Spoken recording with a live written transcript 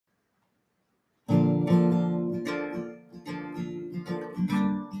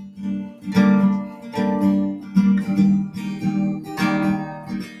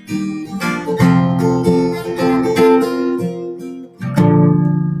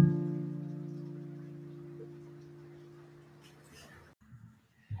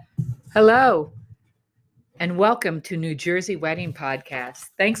Hello, and welcome to New Jersey Wedding Podcast.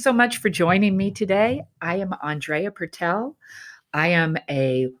 Thanks so much for joining me today. I am Andrea Pertel. I am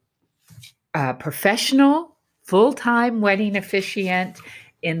a professional, full time wedding officiant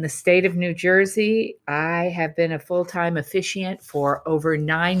in the state of New Jersey. I have been a full time officiant for over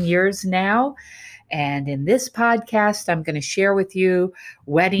 9 years now. And in this podcast, I'm going to share with you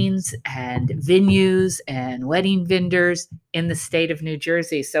weddings and venues and wedding vendors in the state of New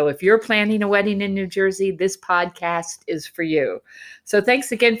Jersey. So if you're planning a wedding in New Jersey, this podcast is for you. So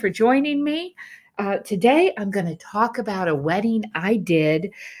thanks again for joining me. Today, I'm going to talk about a wedding I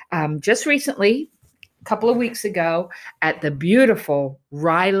did just recently, a couple of weeks ago, at the beautiful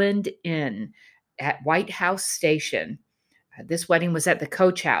Ryland Inn at White House Station. This wedding was at the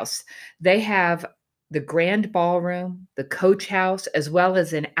Coach House. They have the grand ballroom, the Coach House, as well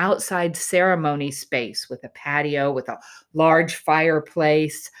as an outside ceremony space with a patio, with a large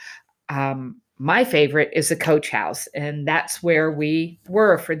fireplace. My favorite is the Coach House, and that's where we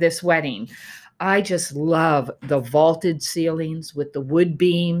were for this wedding. I just love the vaulted ceilings with the wood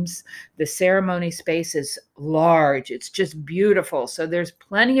beams. The ceremony space is large. It's just beautiful. So there's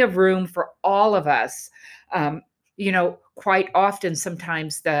plenty of room for all of us. Quite often,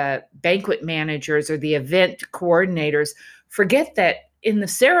 sometimes the banquet managers or the event coordinators forget that in the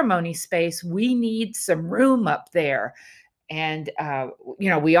ceremony space, we need some room up there. And,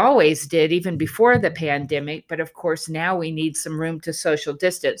 we always did, even before the pandemic. But of course, now we need some room to social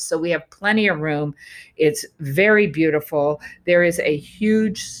distance. So we have plenty of room. It's very beautiful. There is a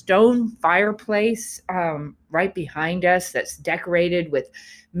huge stone fireplace right behind us that's decorated with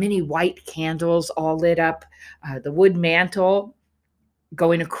many white candles all lit up. The wood mantle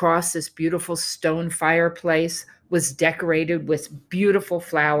going across this beautiful stone fireplace was decorated with beautiful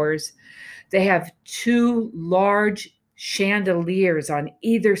flowers. They have two large chandeliers on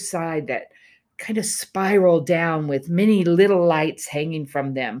either side that kind of spiral down with many little lights hanging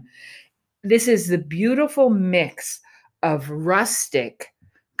from them. This is the beautiful mix of rustic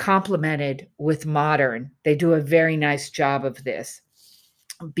complemented with modern. They do a very nice job of this.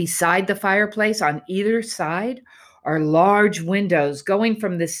 Beside the fireplace on either side are large windows going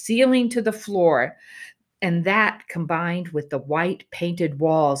from the ceiling to the floor. And that combined with the white painted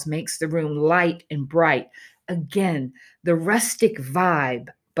walls makes the room light and bright. Again, the rustic vibe,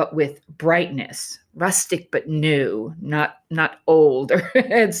 but with brightness. Rustic but new, not old.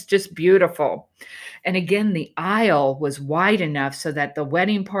 It's just beautiful. And again, the aisle was wide enough so that the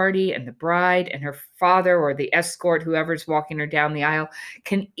wedding party and the bride and her father or the escort, whoever's walking her down the aisle,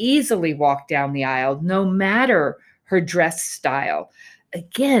 can easily walk down the aisle no matter her dress style.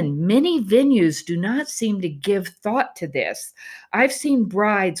 Again, many venues do not seem to give thought to this. I've seen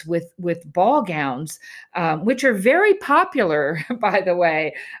brides with ball gowns, which are very popular, by the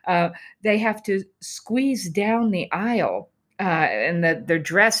way. They have to squeeze down the aisle, and their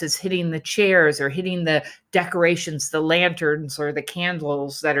dress is hitting the chairs or hitting the decorations, the lanterns or the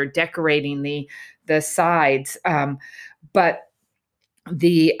candles that are decorating the sides. But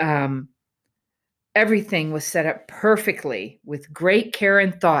the everything was set up perfectly with great care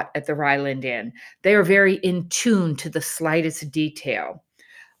and thought at the Ryland Inn. They are very in tune to the slightest detail.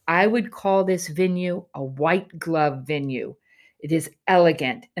 I would call this venue a white glove venue. It is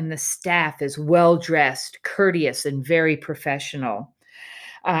elegant and the staff is well dressed, courteous, and very professional.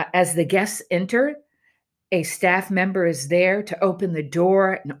 As the guests enter, a staff member is there to open the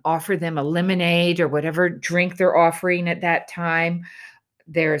door and offer them a lemonade or whatever drink they're offering at that time.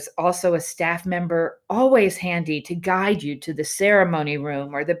 There's also a staff member always handy to guide you to the ceremony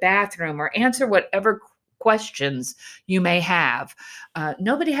room or the bathroom or answer whatever questions you may have.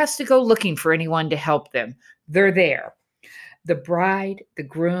 Nobody has to go looking for anyone to help them. They're there. The bride, the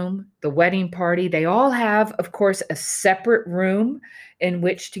groom, the wedding party, they all have, of course, a separate room in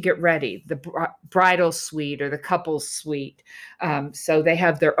which to get ready, the bridal suite or the couple's suite. So they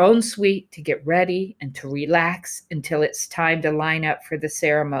have their own suite to get ready and to relax until it's time to line up for the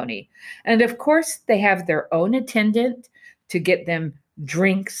ceremony. And of course, they have their own attendant to get them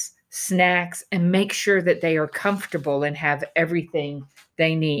drinks, snacks, and make sure that they are comfortable and have everything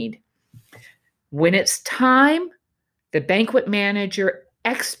they need. When it's time, the banquet manager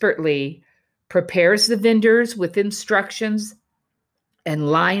expertly prepares the vendors with instructions and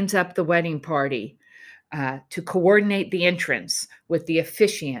lines up the wedding party to coordinate the entrance with the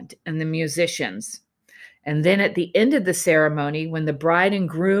officiant and the musicians. And then at the end of the ceremony, when the bride and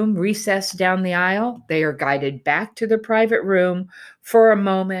groom recess down the aisle, they are guided back to their private room for a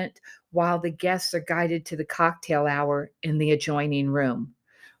moment while the guests are guided to the cocktail hour in the adjoining room,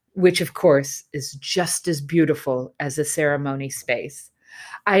 which of course is just as beautiful as a ceremony space.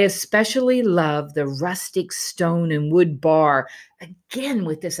 I especially love the rustic stone and wood bar, again,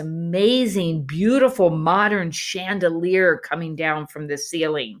 with this amazing, beautiful modern chandelier coming down from the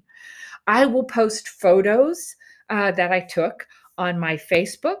ceiling. I will post photos that I took on my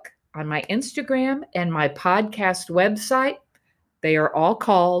Facebook, on my Instagram, and my podcast website. They are all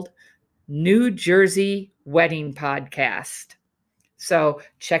called New Jersey Wedding Podcast. So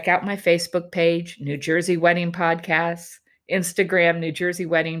check out my Facebook page, New Jersey Wedding Podcast, Instagram, New Jersey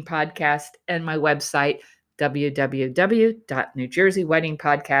Wedding Podcast, and my website,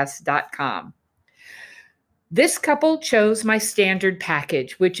 www.newjerseyweddingpodcast.com. This couple chose my standard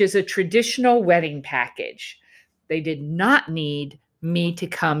package, which is a traditional wedding package. They did not need me to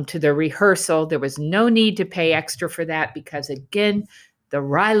come to the rehearsal. There was no need to pay extra for that because, again, the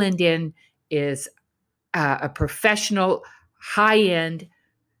Ryland Inn is a professional, high-end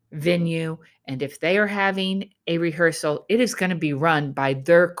venue. And if they are having a rehearsal, it is going to be run by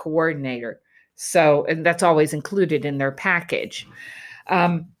their coordinator. So, and that's always included in their package.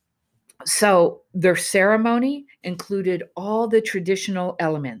 So their ceremony included all the traditional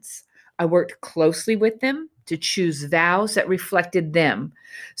elements. I worked closely with them to choose vows that reflected them.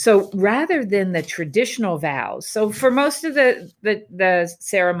 So rather than the traditional vows, so for most of the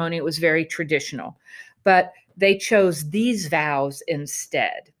ceremony, it was very traditional, but they chose these vows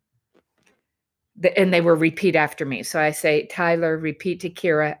instead. And they were repeat after me. So I say, Tyler, repeat to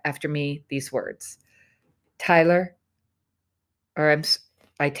Kira after me these words. Tyler,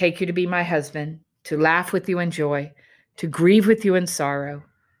 I take you to be my husband, to laugh with you in joy, to grieve with you in sorrow,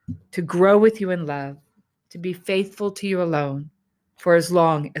 to grow with you in love, to be faithful to you alone, for as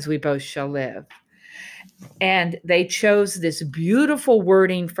long as we both shall live. And they chose this beautiful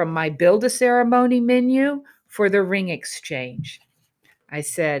wording from my Build a Ceremony menu for the ring exchange. I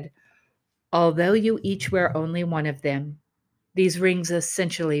said, although you each wear only one of them, these rings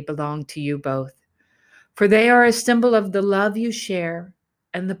essentially belong to you both, for they are a symbol of the love you share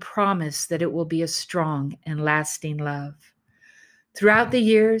and the promise that it will be a strong and lasting love. Throughout the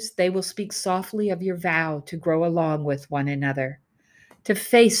years, they will speak softly of your vow to grow along with one another, to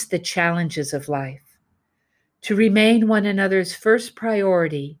face the challenges of life, to remain one another's first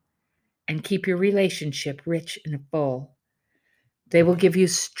priority, and keep your relationship rich and full. They will give you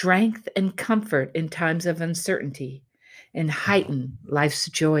strength and comfort in times of uncertainty and heighten life's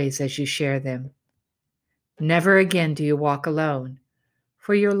joys as you share them. Never again do you walk alone,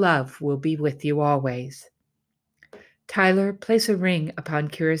 for your love will be with you always. Tyler, place a ring upon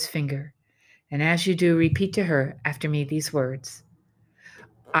Kira's finger, and as you do, repeat to her after me these words.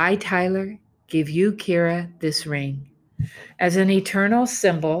 I, Tyler, give you, Kira, this ring as an eternal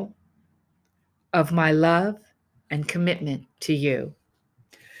symbol of my love and commitment to you.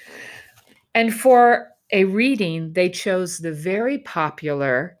 And for a reading, they chose the very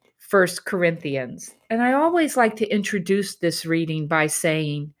popular 1 Corinthians. And I always like to introduce this reading by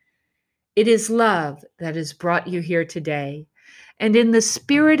saying, it is love that has brought you here today. And in the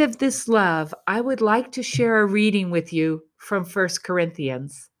spirit of this love, I would like to share a reading with you from 1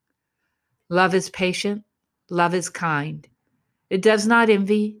 Corinthians. Love is patient. Love is kind. It does not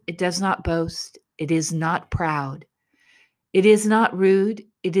envy. It does not boast. It is not proud. It is not rude.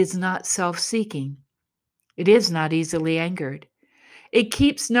 It is not self-seeking. It is not easily angered. It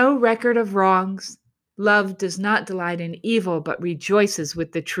keeps no record of wrongs. Love does not delight in evil, but rejoices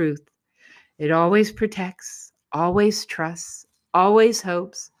with the truth. It always protects, always trusts, always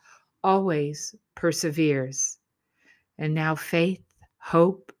hopes, always perseveres. And now faith,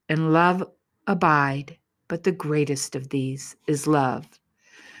 hope, and love abide, but the greatest of these is love.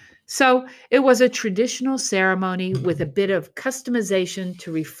 So it was a traditional ceremony with a bit of customization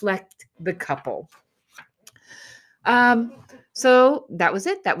to reflect the couple. So that was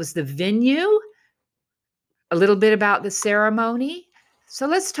it. That was the venue, a little bit about the ceremony. So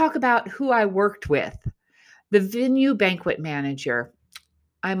let's talk about who I worked with. The venue banquet manager.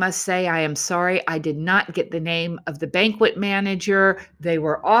 I must say, I am sorry I did not get the name of the banquet manager. They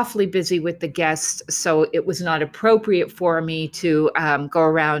were awfully busy with the guests, so it was not appropriate for me to go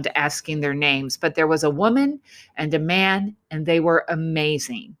around asking their names. But there was a woman and a man, and they were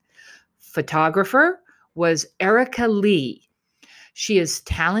amazing. Photographer was Erica Lee. She is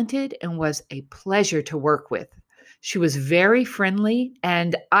talented and was a pleasure to work with. She was very friendly,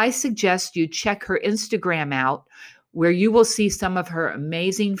 and I suggest you check her Instagram out, where you will see some of her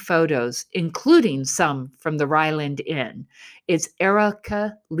amazing photos, including some from the Ryland Inn. It's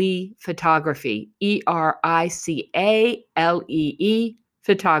Erica Lee Photography, ERICALEE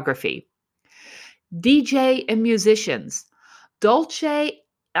Photography. DJ and musicians. Dolce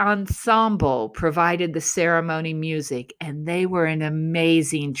Ensemble provided the ceremony music, and they were an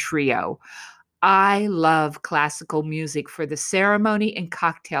amazing trio. I love classical music for the ceremony and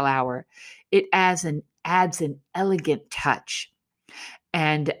cocktail hour. It adds an elegant touch.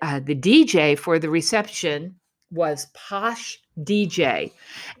 And the DJ for the reception was Posh DJ.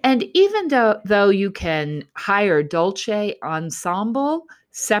 And even though you can hire Dolce Ensemble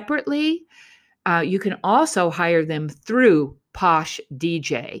separately, you can also hire them through Posh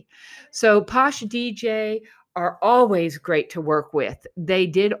DJ. So Posh DJ are always great to work with. They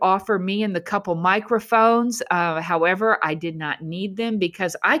did offer me and the couple microphones. However, I did not need them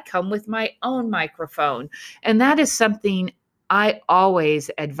because I come with my own microphone. And that is something I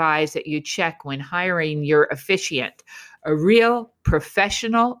always advise that you check when hiring your officiant. A real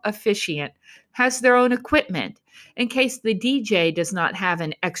professional officiant has their own equipment in case the DJ does not have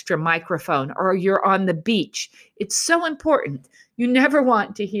an extra microphone or you're on the beach. It's so important. You never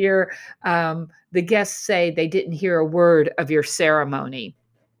want to hear the guests say they didn't hear a word of your ceremony.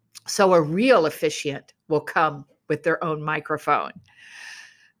 So a real officiant will come with their own microphone.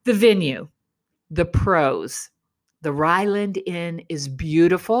 The venue, the pros. The Ryland Inn is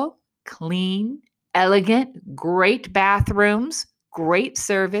beautiful, clean, elegant, great bathrooms, great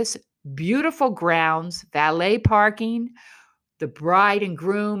service, beautiful grounds, valet parking. The bride and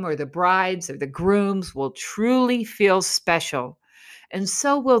groom, or the brides or the grooms, will truly feel special. And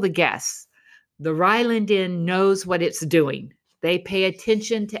so will the guests. The Ryland Inn knows what it's doing. They pay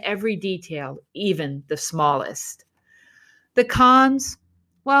attention to every detail, even the smallest. The cons,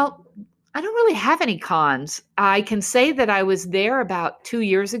 well, I don't really have any cons. I can say that I was there about 2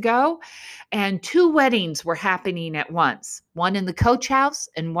 years ago, and 2 weddings were happening at once, one in the coach house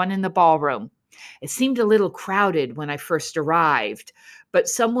and one in the ballroom. It seemed a little crowded when I first arrived, but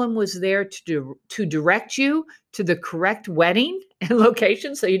someone was there to direct you to the correct wedding and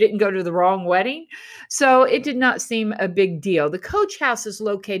location so you didn't go to the wrong wedding. So it did not seem a big deal. The coach house is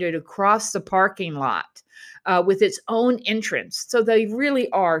located across the parking lot with its own entrance. So they really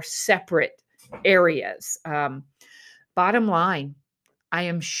are separate areas. Bottom line, I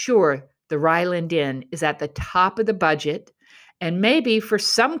am sure the Ryland Inn is at the top of the budget, and maybe for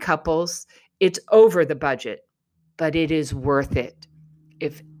some couples, it's over the budget, but it is worth it.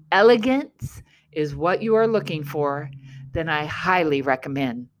 If elegance is what you are looking for, then I highly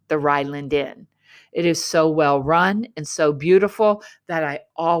recommend the Ryland Inn. It is so well run and so beautiful that I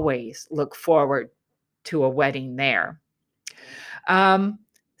always look forward to a wedding there. Another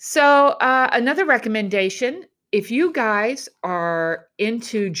recommendation, if you guys are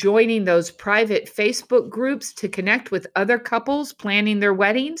into joining those private Facebook groups to connect with other couples planning their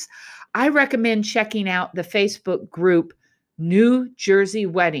weddings, I recommend checking out the Facebook group New Jersey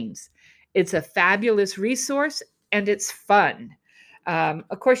Weddings. It's a fabulous resource and it's fun.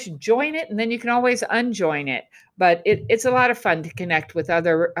 Of course, you join it and then you can always unjoin it. But it's a lot of fun to connect with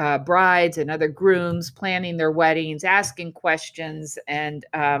other brides and other grooms planning their weddings, asking questions. And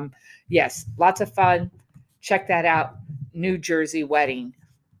yes, lots of fun. Check that out, New Jersey Wedding.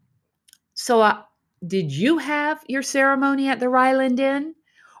 So did you have your ceremony at the Ryland Inn?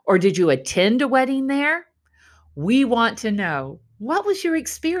 Or did you attend a wedding there? We want to know, what was your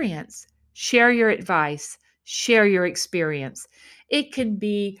experience? Share your advice. Share your experience. It can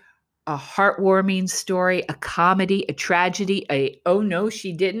be a heartwarming story, a comedy, a tragedy, a oh no,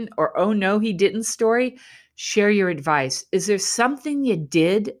 she didn't, or oh no, he didn't story. Share your advice. Is there something you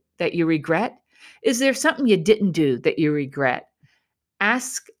did that you regret? Is there something you didn't do that you regret?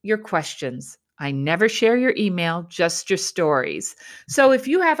 Ask your questions. I never share your email, just your stories. So if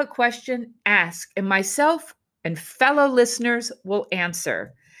you have a question, ask, and myself and fellow listeners will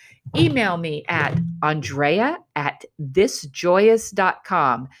answer. Email me at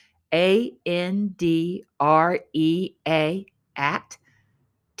Andrea@thisjoyous.com, ANDREA at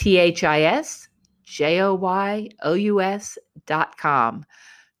THISJOYOUS.com.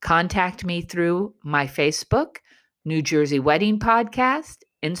 Contact me through my Facebook, New Jersey Wedding Podcast,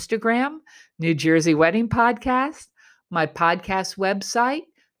 Instagram, New Jersey Wedding Podcast, my podcast website,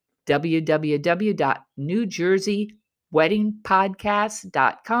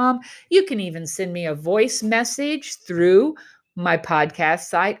 www.newjerseyweddingpodcast.com. You can even send me a voice message through my podcast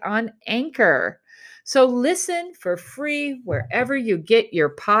site on Anchor. So listen for free wherever you get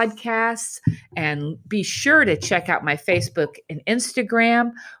your podcasts, and be sure to check out my Facebook and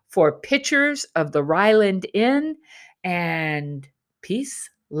Instagram for pictures of the Ryland Inn. And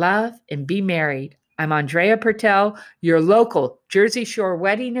peace, love, and be married. I'm Andrea Pertel, your local Jersey Shore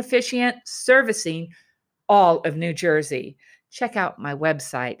wedding officiant servicing all of New Jersey. Check out my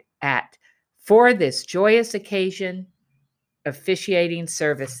website at For This Joyous Occasion officiating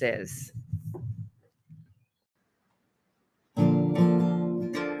services.